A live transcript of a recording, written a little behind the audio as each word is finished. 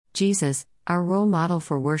Jesus, our role model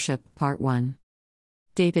for worship, Part 1.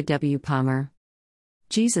 David W. Palmer.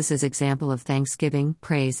 Jesus' example of thanksgiving,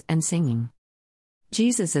 praise, and singing.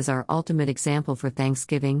 Jesus is our ultimate example for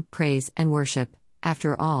thanksgiving, praise, and worship.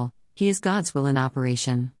 After all, he is God's will in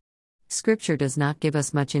operation. Scripture does not give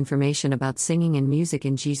us much information about singing and music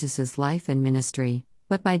in Jesus' life and ministry,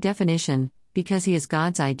 but by definition, because he is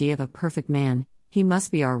God's idea of a perfect man, he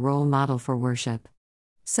must be our role model for worship.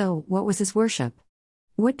 So, what was his worship?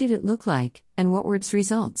 What did it look like, and what were its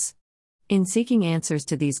results? In seeking answers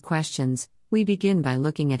to these questions, we begin by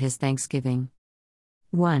looking at his thanksgiving.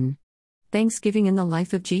 1. Thanksgiving in the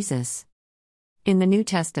life of Jesus. In the New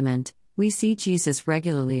Testament, we see Jesus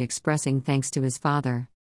regularly expressing thanks to his Father.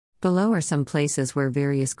 Below are some places where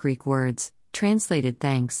various Greek words, translated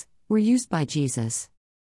thanks, were used by Jesus.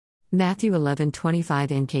 Matthew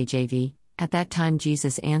 11:25 NKJV, At that time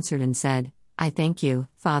Jesus answered and said, I thank you,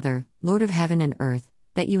 Father, Lord of heaven and earth,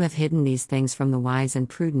 that you have hidden these things from the wise and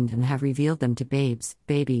prudent and have revealed them to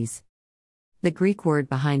babies. The Greek word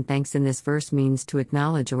behind thanks in this verse means to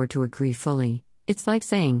acknowledge or to agree fully. It's like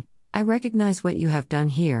saying, I recognize what you have done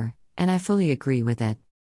here, and I fully agree with it.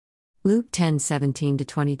 Luke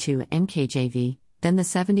 10:17-22 NKJV, Then the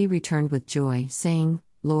 70 returned with joy, saying,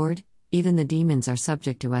 Lord, even the demons are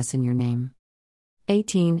subject to us in your name.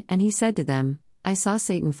 18 And he said to them, I saw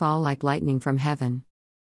Satan fall like lightning from heaven.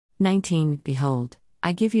 19 Behold,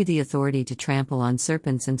 I give you the authority to trample on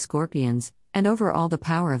serpents and scorpions, and over all the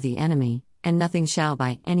power of the enemy, and nothing shall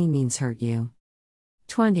by any means hurt you.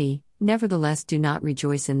 20 Nevertheless do not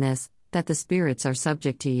rejoice in this, that the spirits are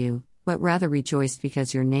subject to you, but rather rejoice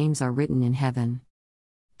because your names are written in heaven.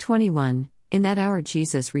 21 In that hour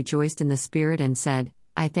Jesus rejoiced in the Spirit and said,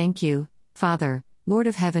 I thank you, Father, Lord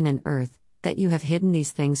of heaven and earth, that you have hidden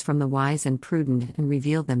these things from the wise and prudent and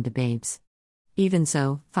revealed them to babes. Even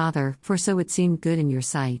so, Father, for so it seemed good in your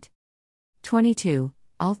sight. 22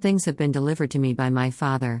 All things have been delivered to me by my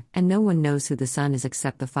Father, and no one knows who the Son is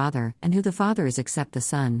except the Father, and who the Father is except the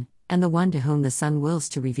Son, and the one to whom the Son wills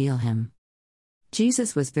to reveal him.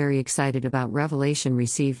 Jesus was very excited about revelation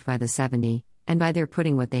received by the 70, and by their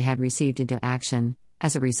putting what they had received into action.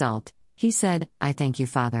 As a result, he said, I thank you,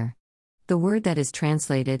 Father. The word that is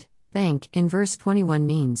translated, thank, in verse 21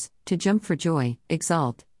 means, to jump for joy,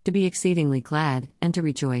 exult, to be exceedingly glad, and to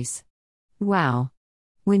rejoice. Wow!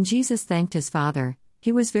 When Jesus thanked his Father,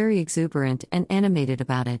 he was very exuberant and animated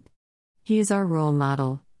about it. He is our role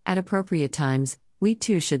model. At appropriate times, we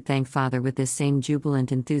too should thank Father with this same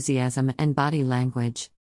jubilant enthusiasm and body language.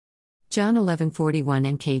 John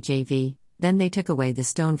 11:41 NKJV, Then they took away the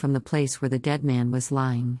stone from the place where the dead man was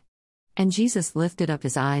lying. And Jesus lifted up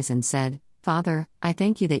his eyes and said, Father, I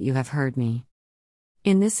thank you that you have heard me.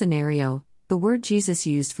 In this scenario, the word Jesus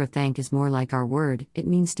used for thank is more like our word, it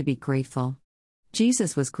means to be grateful.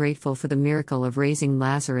 Jesus was grateful for the miracle of raising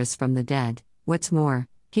Lazarus from the dead. What's more,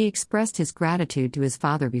 he expressed his gratitude to his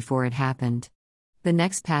Father before it happened. The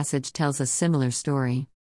next passage tells a similar story.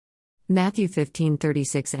 Matthew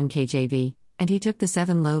 15:36 NKJV, And he took the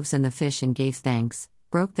 7 loaves and the fish and gave thanks,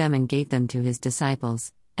 broke them and gave them to his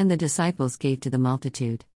disciples, and the disciples gave to the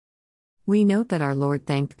multitude. We note that our Lord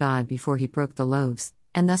thanked God before he broke the loaves,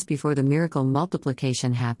 and thus before the miracle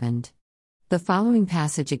multiplication happened. The following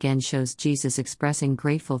passage again shows Jesus expressing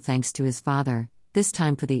grateful thanks to his Father, this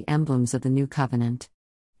time for the emblems of the new covenant.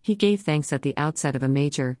 He gave thanks at the outset of a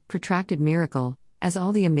major, protracted miracle, as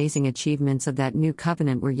all the amazing achievements of that new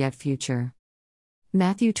covenant were yet future.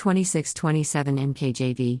 Matthew 26:27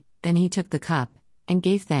 NKJV, Then he took the cup, and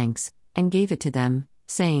gave thanks, and gave it to them,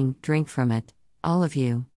 saying, Drink from it, all of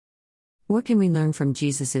you. What can we learn from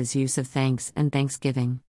Jesus' use of thanks and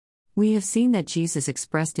thanksgiving? We have seen that Jesus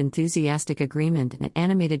expressed enthusiastic agreement and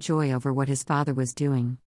animated joy over what his Father was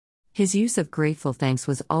doing. His use of grateful thanks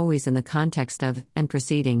was always in the context of, and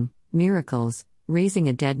preceding, miracles, raising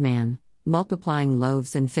a dead man, multiplying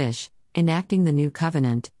loaves and fish, enacting the new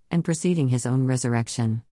covenant, and preceding his own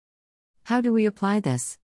resurrection. How do we apply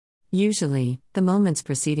this? Usually, the moments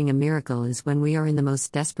preceding a miracle is when we are in the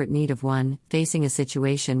most desperate need of one, facing a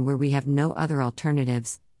situation where we have no other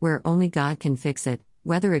alternatives, where only God can fix it,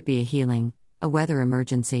 whether it be a healing, a weather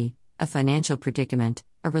emergency, a financial predicament,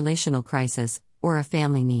 a relational crisis, or a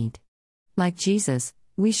family need. Like Jesus,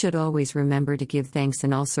 we should always remember to give thanks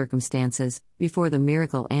in all circumstances, before the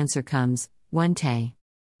miracle answer comes. 1 Tay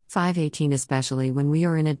 5:18 Especially when we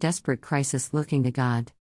are in a desperate crisis looking to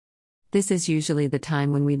God. This is usually the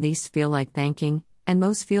time when we least feel like thanking, and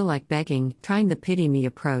most feel like begging, trying the pity-me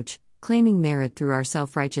approach, claiming merit through our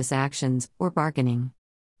self-righteous actions, or bargaining.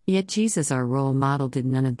 Yet Jesus, our role model, did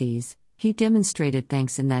none of these. He demonstrated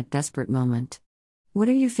thanks in that desperate moment. What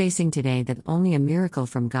are you facing today that only a miracle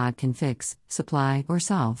from God can fix, supply, or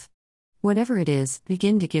solve? Whatever it is,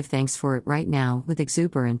 begin to give thanks for it right now with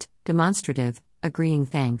exuberant, demonstrative, agreeing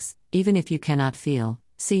thanks, even if you cannot feel,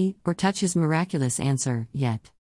 see, or touch His miraculous answer yet.